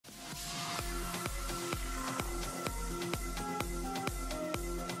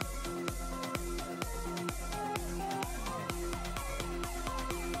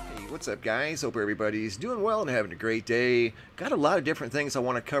What's up, guys? Hope everybody's doing well and having a great day. Got a lot of different things I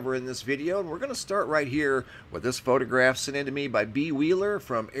want to cover in this video, and we're going to start right here with this photograph sent in to me by B. Wheeler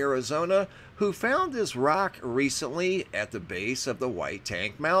from Arizona, who found this rock recently at the base of the White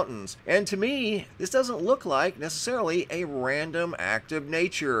Tank Mountains. And to me, this doesn't look like necessarily a random act of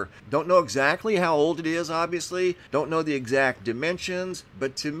nature. Don't know exactly how old it is, obviously. Don't know the exact dimensions,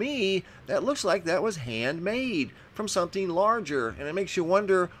 but to me, that looks like that was handmade from something larger, and it makes you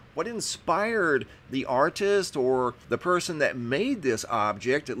wonder what inspired the artist or the person that made this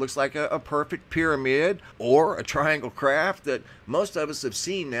object. It looks like a perfect pyramid or a triangle craft that most of us have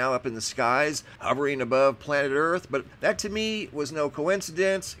seen now up in the skies hovering above planet Earth, but that to me was no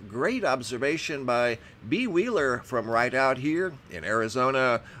coincidence. Great observation by B. Wheeler from right out here in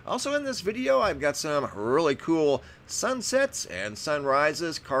Arizona. Also in this video, I've got some really cool sunsets and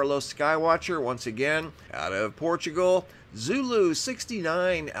sunrises. Carlos Skywatcher, once again, out of Portugal. Zulu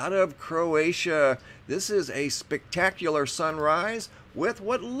 69 out of Croatia. This is a spectacular sunrise with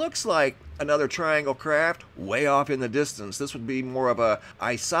what looks like another triangle craft way off in the distance. This would be more of a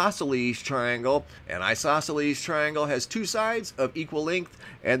isosceles triangle. An isosceles triangle has two sides of equal length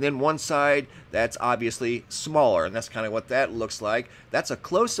and then one side that's obviously smaller, and that's kind of what that looks like. That's a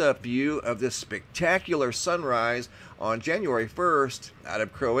close-up view of this spectacular sunrise on January 1st out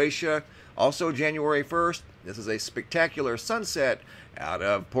of Croatia. Also January 1st, this is a spectacular sunset out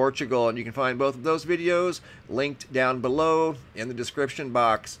of Portugal, and you can find both of those videos linked down below in the description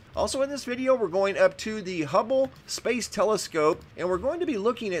box. Also in this video, we're going up to the Hubble Space Telescope, and we're going to be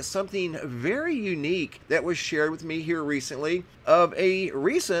looking at something very unique that was shared with me here recently of a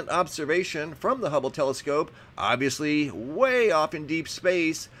recent observation from the Hubble telescope, obviously way off in deep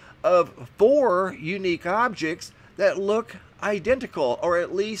space, of 4 unique objects that look identical, or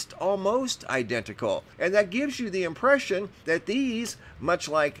at least almost identical. And that gives you the impression that these, much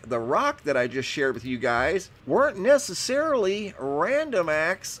like the rock that I just shared with you guys, weren't necessarily random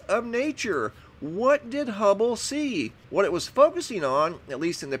acts of nature. What did Hubble see? What it was focusing on, at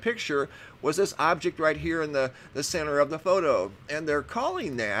least in the picture, was this object right here in the center of the photo. And they're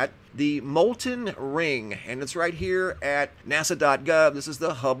calling that the Molten Ring, and it's right here at nasa.gov. This is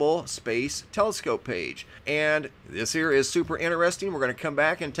the Hubble Space Telescope page, and this here is super interesting. We're going to come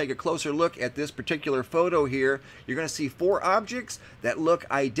back and take a closer look at this particular photo here. You're going to see 4 objects that look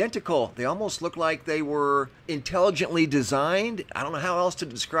identical. They almost look like they were intelligently designed. I don't know how else to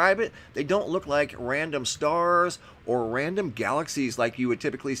describe it. They don't look like random stars or random galaxies like you would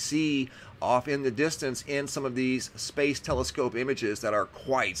typically see off in the distance in some of these space telescope images that are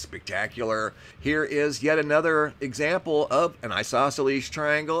quite spectacular. Here is yet another example of an isosceles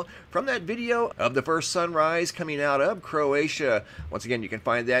triangle from that video of the first sunrise coming out of Croatia. Once again, you can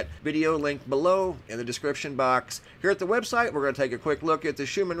find that video linked below in the description box. Here at the website, we're going to take a quick look at the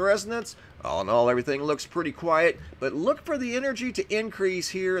Schumann resonance. All in all, everything looks pretty quiet, but look for the energy to increase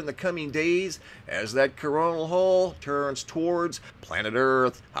here in the coming days as that coronal hole turns towards planet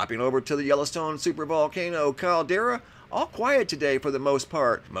Earth. Hopping over to the Yellowstone supervolcano caldera. All quiet today for the most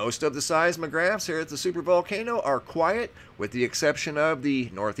part. Most of the seismographs here at the supervolcano are quiet, with the exception of the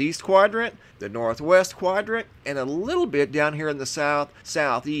northeast quadrant, the northwest quadrant, and a little bit down here in the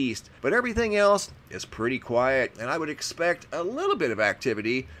southeast. But everything else is pretty quiet, and I would expect a little bit of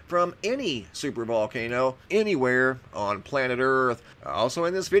activity from any supervolcano anywhere on planet Earth. Also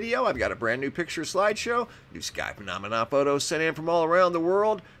in this video, I've got a brand new picture slideshow, new sky phenomena photos sent in from all around the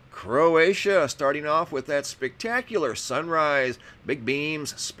world. Croatia, starting off with that spectacular sunrise, big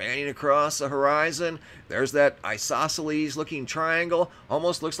beams spanning across the horizon. There's that isosceles looking triangle,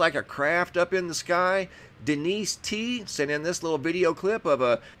 almost looks like a craft up in the sky. Denise T sent in this little video clip of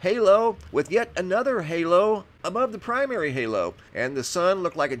a halo with yet another halo above the primary halo, and the sun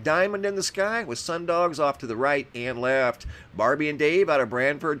looked like a diamond in the sky with sundogs off to the right and left. Barbie and Dave out of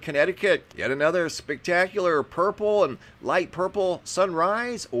Branford, Connecticut, yet another spectacular purple and light purple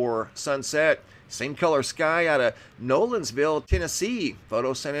sunrise or sunset. Same color sky out of Nolensville, Tennessee.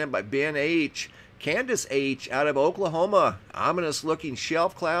 Photo sent in by Ben H. Candace H. out of Oklahoma. Ominous looking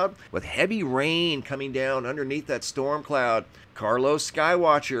shelf cloud with heavy rain coming down underneath that storm cloud. Carlos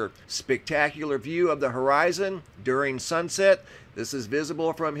Skywatcher. Spectacular view of the horizon during sunset. This is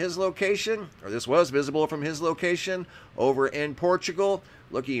visible from his location, or this was visible from his location over in Portugal,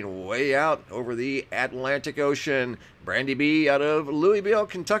 looking way out over the Atlantic Ocean. Brandy B out of Louisville,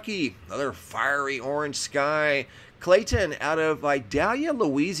 Kentucky. Another fiery orange sky. Clayton out of Vidalia,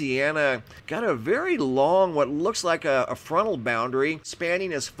 Louisiana, got a very long, what looks like a frontal boundary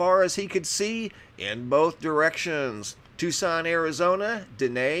spanning as far as he could see in both directions. Tucson, Arizona,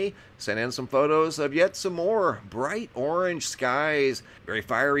 Danae sent in some photos of yet some more bright orange skies, very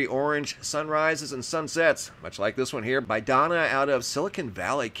fiery orange sunrises and sunsets, much like this one here by Donna out of Silicon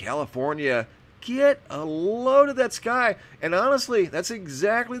Valley, California. Get a load of that sky. And honestly, that's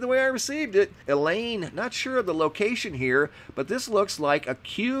exactly the way I received it. Elaine, not sure of the location here, but this looks like a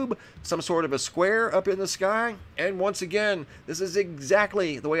cube, some sort of a square up in the sky. And once again, this is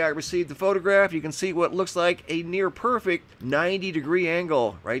exactly the way I received the photograph. You can see what looks like a near perfect 90-degree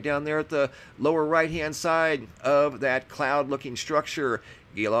angle right down there at the lower right-hand side of that cloud-looking structure.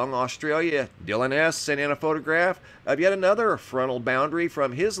 Geelong, Australia, Dylan S. sent in a photograph of yet another frontal boundary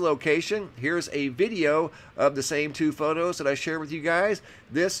from his location. Here's a video of the same two photos that I shared with you guys.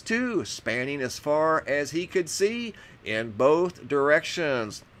 This too spanning as far as he could see in both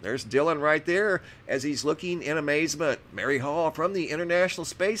directions. There's Dylan right there as he's looking in amazement. Mary Hall from the International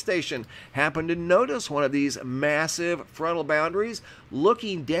Space Station happened to notice one of these massive frontal boundaries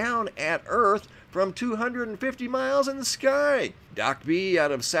looking down at Earth from 250 miles in the sky. Doc B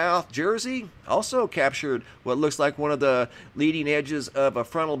out of South Jersey also captured what looks like one of the leading edges of a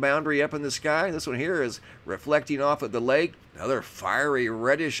frontal boundary up in the sky. This one here is reflecting off of the lake. Another fiery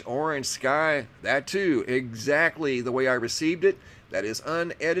reddish orange sky. That too, exactly the way I received it. That is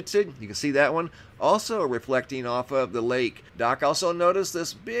unedited. You can see that one also reflecting off of the lake. Doc also noticed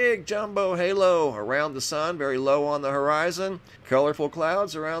this big jumbo halo around the sun, very low on the horizon. Colorful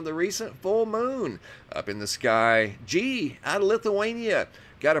clouds around the recent full moon up in the sky. G out of Lithuania.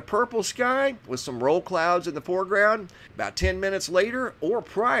 Got a purple sky with some roll clouds in the foreground. About 10 minutes later or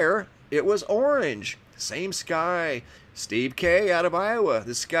prior, it was orange. Same sky. Steve K out of Iowa.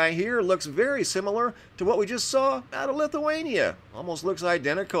 This sky here looks very similar to what we just saw out of Lithuania. Almost looks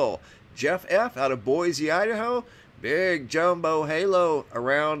identical. Jeff F out of Boise, Idaho. Big jumbo halo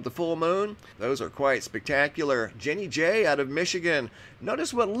around the full moon. Those are quite spectacular. Jenny J out of Michigan.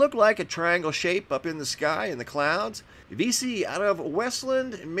 Notice what looked like a triangle shape up in the sky in the clouds. VC out of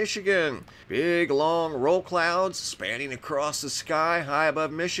Westland, Michigan. Big long roll clouds spanning across the sky high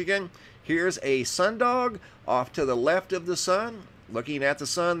above Michigan. Here's a sundog off to the left of the sun, looking at the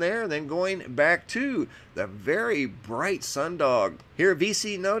sun there, then going back to the very bright sundog. Here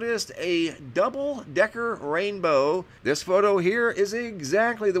VC noticed a double-decker rainbow. This photo here is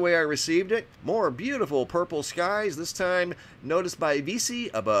exactly the way I received it. More beautiful purple skies, this time noticed by VC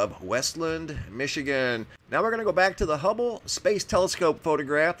above Westland, Michigan. Now we're going to go back to the Hubble Space Telescope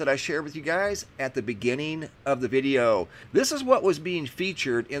photograph that I shared with you guys at the beginning of the video. This is what was being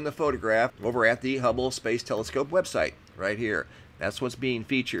featured in the photograph over at the Hubble Space Telescope website, right here. That's what's being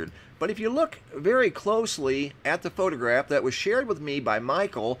featured. But if you look very closely at the photograph that was shared with me by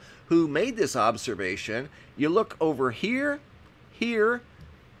Michael, who made this observation, you look over here, here,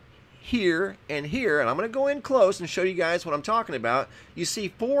 here, and here, and I'm going to go in close and show you guys what I'm talking about. You see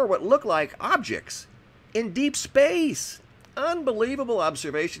four what look like objects in deep space. Unbelievable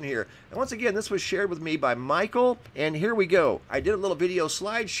observation here. And once again, this was shared with me by Michael, and here we go. I did a little video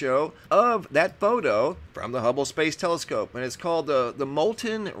slideshow of that photo from the Hubble Space Telescope, and it's called the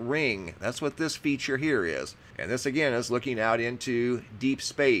Molten Ring. That's what this feature here is. And this again is looking out into deep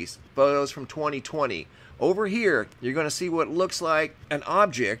space. Photos from 2020. Over here, you're going to see what looks like an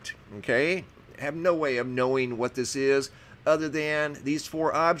object, okay? Have no way of knowing what this is, other than these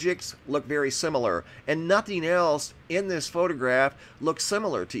four objects look very similar, and nothing else in this photograph looks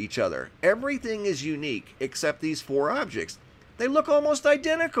similar to each other. Everything is unique except these four objects. They look almost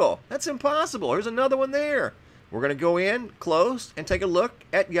identical. That's impossible. There's another one there. We're going to go in close and take a look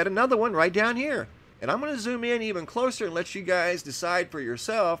at yet another one right down here. And I'm going to zoom in even closer and let you guys decide for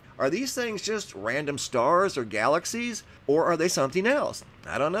yourself, are these things just random stars or galaxies, or are they something else?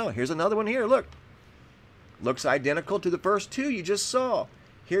 I don't know. Here's another one here. Look. Looks identical to the first two you just saw.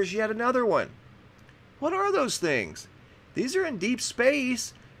 Here's yet another one. What are those things? These are in deep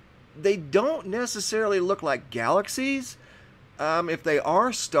space. They don't necessarily look like galaxies. If they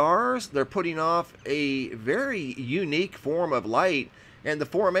are stars, they're putting off a very unique form of light, and the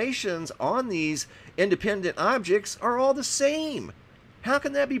formations on these independent objects are all the same. How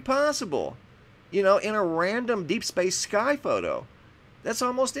can that be possible? You know, in a random deep space sky photo. That's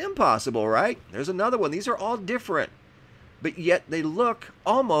almost impossible, right? There's another one. These are all different, but yet they look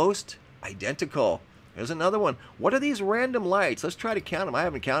almost identical. There's another one. What are these random lights? Let's try to count them. I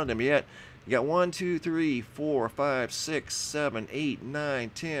haven't counted them yet. You got 1, 2, 3, 4, 5, 6, 7, 8, 9,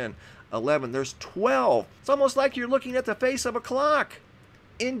 10, 11. There's 12. It's almost like you're looking at the face of a clock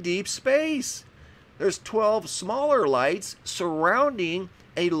in deep space. There's 12 smaller lights surrounding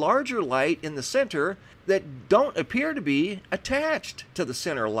a larger light in the center that don't appear to be attached to the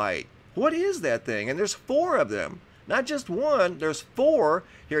center light. What is that thing? And there's 4 of them. Not just one, there's four.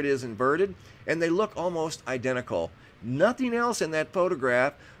 Here it is inverted, and they look almost identical. Nothing else in that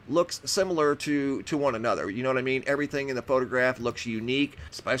photograph looks similar to one another. You know what I mean? Everything in the photograph looks unique,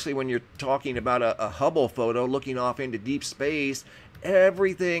 especially when you're talking about a Hubble photo looking off into deep space.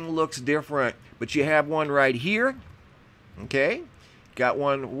 Everything looks different. But you have one right here. Okay? Got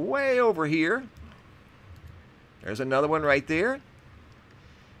one way over here. There's another one right there.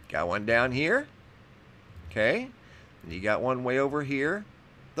 Got one down here. Okay? And you got one way over here.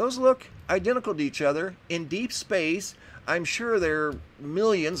 Those look identical to each other in deep space. I'm sure they're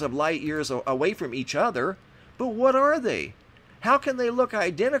millions of light years away from each other, but what are they? How can they look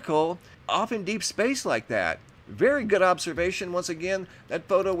identical off in deep space like that? Very good observation. Once again, that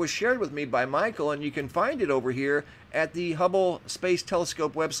photo was shared with me by Michael, and you can find it over here at the Hubble Space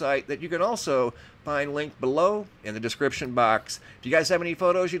Telescope website that you can also find linked below in the description box. If you guys have any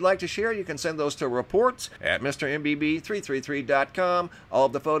photos you'd like to share, you can send those to reports at MrMBB333.com. All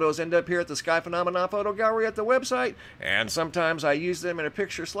of the photos end up here at the Sky Phenomena Photo Gallery at the website, and sometimes I use them in a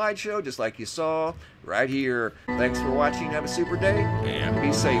picture slideshow just like you saw right here. Thanks for watching. Have a super day, and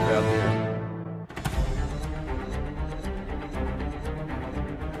be safe out there.